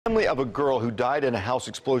Family of a girl who died in a house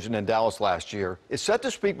explosion in Dallas last year is set to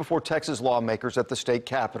speak before Texas lawmakers at the state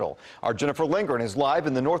capitol. Our Jennifer Lindgren is live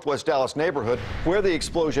in the Northwest Dallas neighborhood where the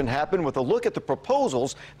explosion happened with a look at the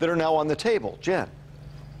proposals that are now on the table. Jen.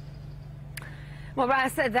 Well,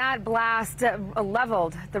 Russ, that blast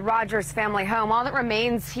leveled the Rogers family home. All that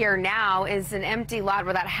remains here now is an empty lot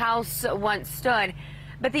where that house once stood.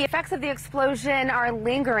 But the effects of the explosion are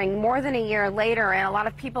lingering more than a year later, and a lot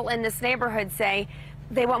of people in this neighborhood say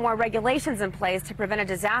they want more regulations in place to prevent a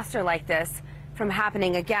disaster like this from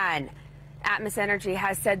happening again. Atmos Energy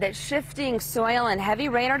has said that shifting soil and heavy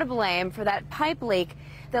rain are to blame for that pipe leak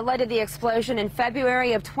that led to the explosion in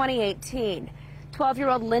February of 2018.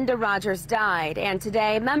 12-year-old Linda Rogers died, and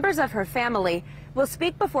today members of her family will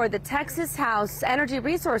speak before the Texas House Energy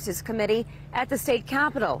Resources Committee at the state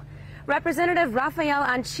capitol. Representative Rafael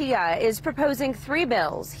Anchia is proposing 3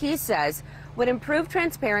 bills he says would improve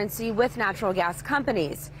transparency with natural gas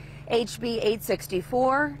companies. HB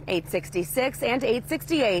 864, 866, and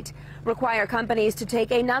 868 require companies to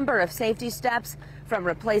take a number of safety steps, from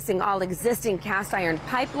replacing all existing cast iron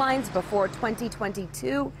pipelines before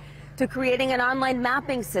 2022 to creating an online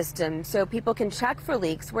mapping system so people can check for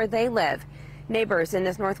leaks where they live. Neighbors in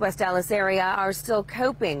this Northwest Dallas area are still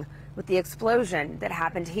coping with the explosion that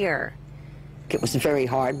happened here. It was very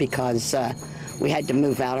hard because we had to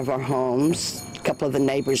move out of our homes. A couple of the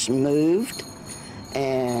neighbors moved,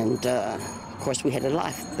 and of course we had a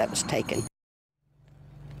life that was taken.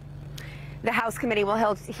 The House committee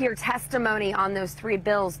will hear testimony on those 3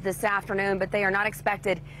 bills this afternoon, but they are not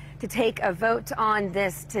expected to take a vote on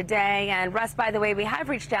this today. And Russ, by the way, we have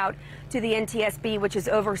reached out to the NTSB, which is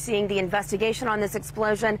overseeing the investigation on this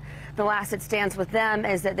explosion. The last it stands with them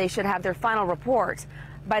is that they should have their final report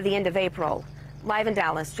by the end of April. Live in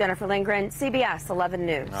Dallas, Jennifer Lindgren, CBS 11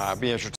 News. Be interesting.